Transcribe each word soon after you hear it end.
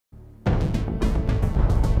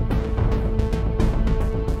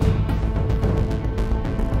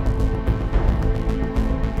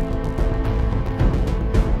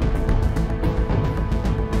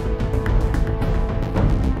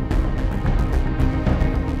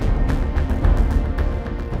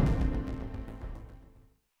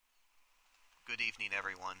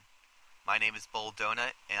My name is Bull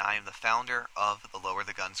Donut, and I am the founder of the Lower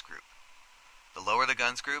the Guns group. The Lower the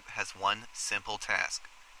Guns group has one simple task: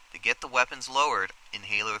 to get the weapons lowered in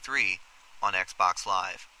Halo 3 on Xbox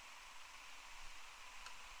Live.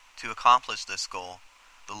 To accomplish this goal,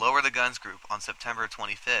 the Lower the Guns group on September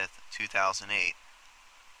 25th, 2008,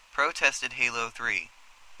 protested Halo 3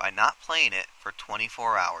 by not playing it for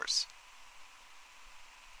 24 hours.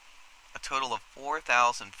 A total of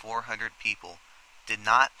 4,400 people did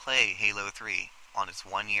not play Halo 3 on its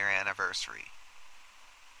 1-year anniversary.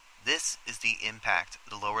 This is the impact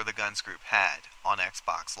the Lower the Guns group had on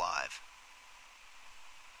Xbox Live.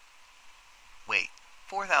 Wait,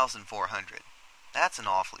 4,400? That's an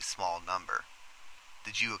awfully small number.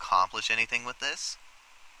 Did you accomplish anything with this?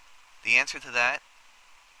 The answer to that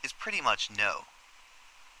is pretty much no.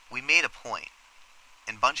 We made a point,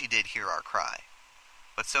 and Bungie did hear our cry,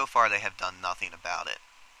 but so far they have done nothing about it.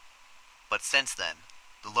 But since then,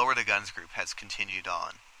 the Lower the Guns group has continued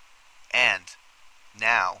on, and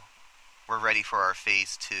now we're ready for our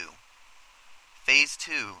Phase 2. Phase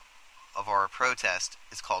 2 of our protest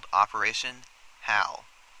is called Operation HOWL.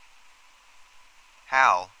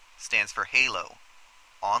 HOWL stands for Halo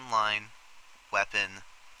Online Weapon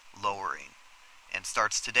Lowering, and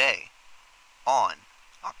starts today on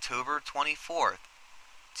October 24th,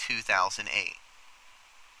 2008,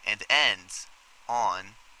 and ends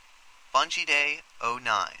on Bungie Day 09,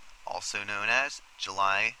 also known as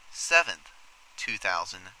July 7th,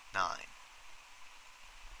 2009.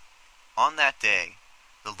 On that day,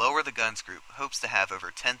 the Lower the Guns group hopes to have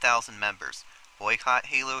over 10,000 members boycott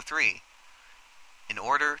Halo 3 in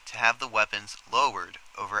order to have the weapons lowered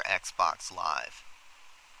over Xbox Live.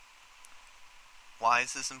 Why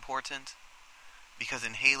is this important? Because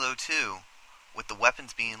in Halo 2, with the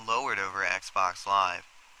weapons being lowered over Xbox Live,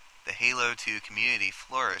 the Halo 2 community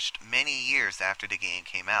flourished many years after the game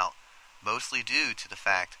came out, mostly due to the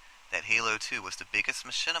fact that Halo 2 was the biggest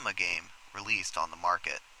machinima game released on the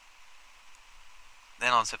market.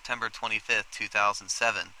 Then on September 25th,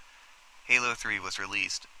 2007, Halo 3 was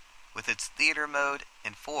released. With its theater mode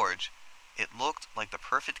and Forge, it looked like the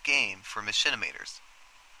perfect game for machinimators.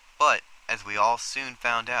 But, as we all soon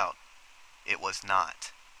found out, it was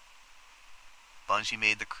not. Bungie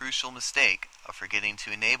made the crucial mistake of forgetting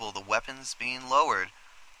to enable the weapons being lowered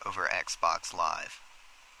over Xbox Live.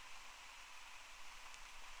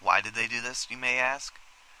 Why did they do this, you may ask?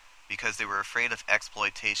 Because they were afraid of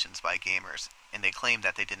exploitations by gamers, and they claimed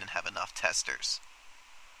that they didn't have enough testers.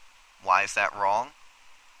 Why is that wrong?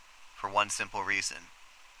 For one simple reason.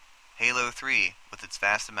 Halo 3, with its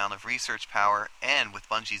vast amount of research power and with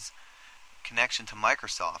Bungie's connection to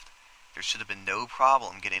Microsoft, there should have been no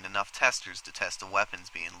problem getting enough testers to test the weapons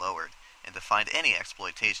being lowered and to find any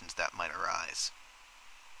exploitations that might arise.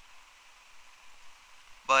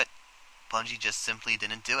 But Bungie just simply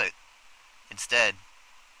didn't do it. Instead,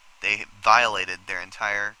 they violated their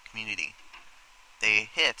entire community. They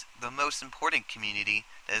hit the most important community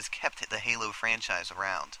that has kept the Halo franchise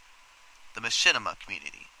around, the machinima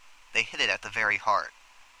community. They hit it at the very heart.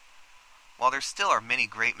 While there still are many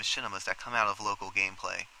great machinimas that come out of local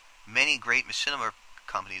gameplay, many great machinima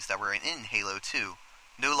companies that were in Halo 2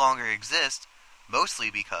 no longer exist,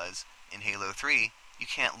 mostly because in Halo 3 you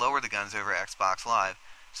can't lower the guns over Xbox Live,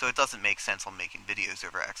 so it doesn't make sense on making videos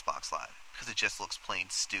over Xbox Live, because it just looks plain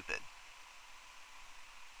stupid.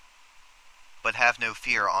 But have no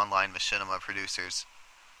fear, online machinima producers.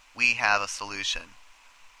 We have a solution.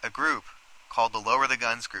 A group called the Lower the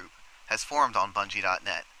Guns group has formed on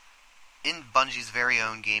Bungie.net, in Bungie's very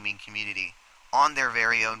own gaming community, on their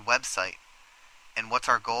very own website. And what's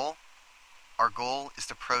our goal? Our goal is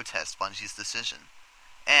to protest Bungie's decision.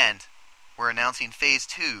 And we're announcing Phase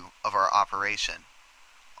 2 of our operation.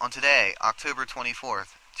 On today, October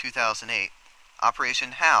 24th, 2008,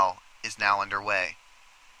 Operation HOWL is now underway.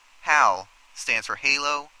 HOWL stands for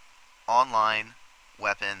Halo Online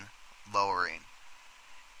Weapon Lowering.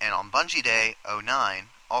 And on Bungie Day 09,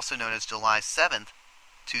 also known as July 7th,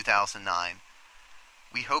 2009,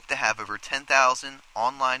 we hope to have over 10,000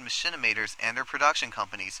 online machinimators and their production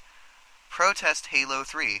companies protest Halo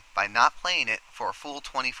 3 by not playing it for a full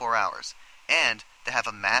 24 hours, and to have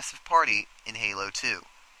a massive party in Halo 2.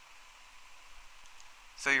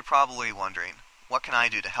 So you're probably wondering, what can I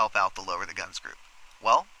do to help out the Lower the Guns group?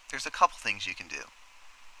 Well, there's a couple things you can do.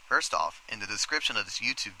 First off, in the description of this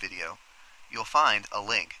YouTube video, you'll find a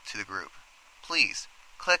link to the group. Please,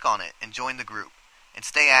 click on it and join the group, and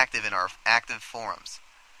stay active in our active forums,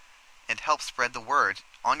 and help spread the word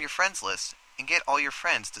on your friends list, and get all your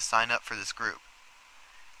friends to sign up for this group.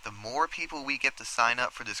 The more people we get to sign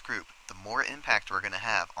up for this group, the more impact we're going to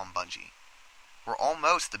have on Bungie. We're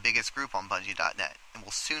almost the biggest group on Bungie.net, and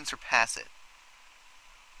will soon surpass it.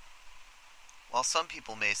 While some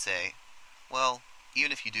people may say, well,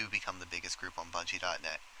 even if you do become the biggest group on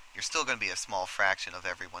Bungie.net, you're still going to be a small fraction of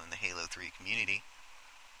everyone in the Halo 3 community.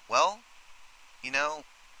 Well,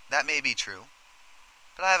 that may be true.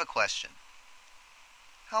 But I have a question.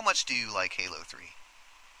 How much do you like Halo 3?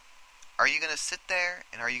 Are you going to sit there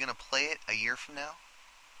and are you going to play it a year from now?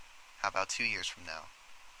 How about 2 years from now?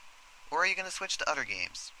 Or are you going to switch to other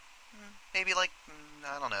games? Maybe like,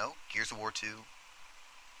 I don't know, Gears of War 2,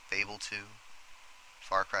 Fable 2,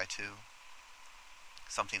 Far Cry 2,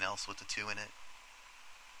 something else with the 2 in it.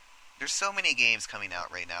 There's so many games coming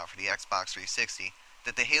out right now for the Xbox 360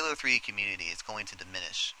 that the Halo 3 community is going to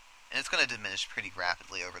diminish. And it's going to diminish pretty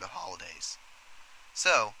rapidly over the holidays.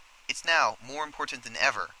 So, it's now more important than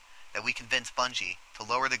ever that we convince Bungie to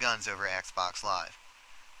lower the guns over Xbox Live.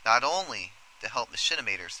 Not only to help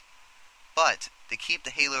machinimators, but to keep the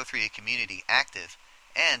Halo 3 community active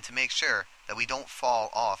and to make sure that we don't fall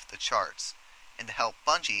off the charts, and to help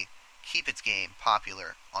Bungie keep its game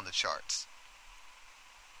popular on the charts.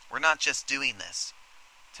 We're not just doing this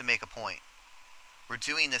to make a point. We're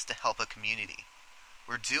doing this to help a community.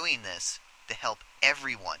 We're doing this to help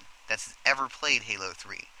everyone that's ever played Halo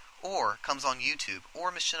 3, or comes on YouTube,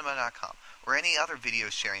 or Machinima.com, or any other video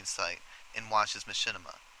sharing site and watches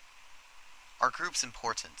Machinima. Our group's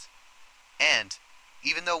important. And,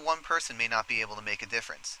 even though one person may not be able to make a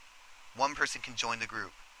difference, one person can join the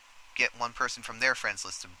group, get one person from their friends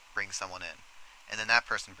list to bring someone in, and then that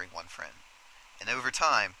person bring one friend. And over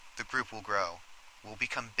time, the group will grow. We'll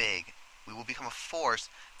become big. We will become a force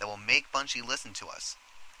that will make Bungie listen to us.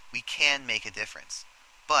 We can make a difference.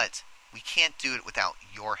 But we can't do it without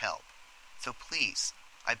your help. So please,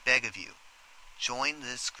 I beg of you, join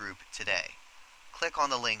this group today. Click on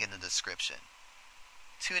the link in the description.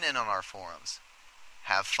 Tune in on our forums.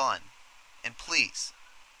 Have fun. And please,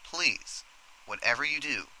 whatever you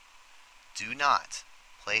do, do not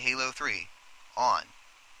play Halo 3 on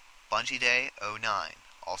Bungie Day 09,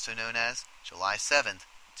 also known as July 7th,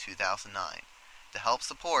 2009, to help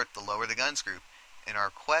support the Lower the Guns group in our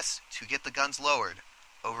quest to get the guns lowered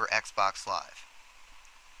over Xbox Live.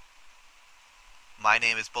 My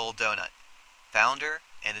name is Bold Donut, founder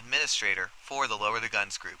and administrator for the Lower the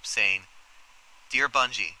Guns group, saying, Dear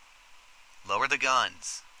Bungie, lower the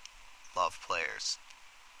guns, love players.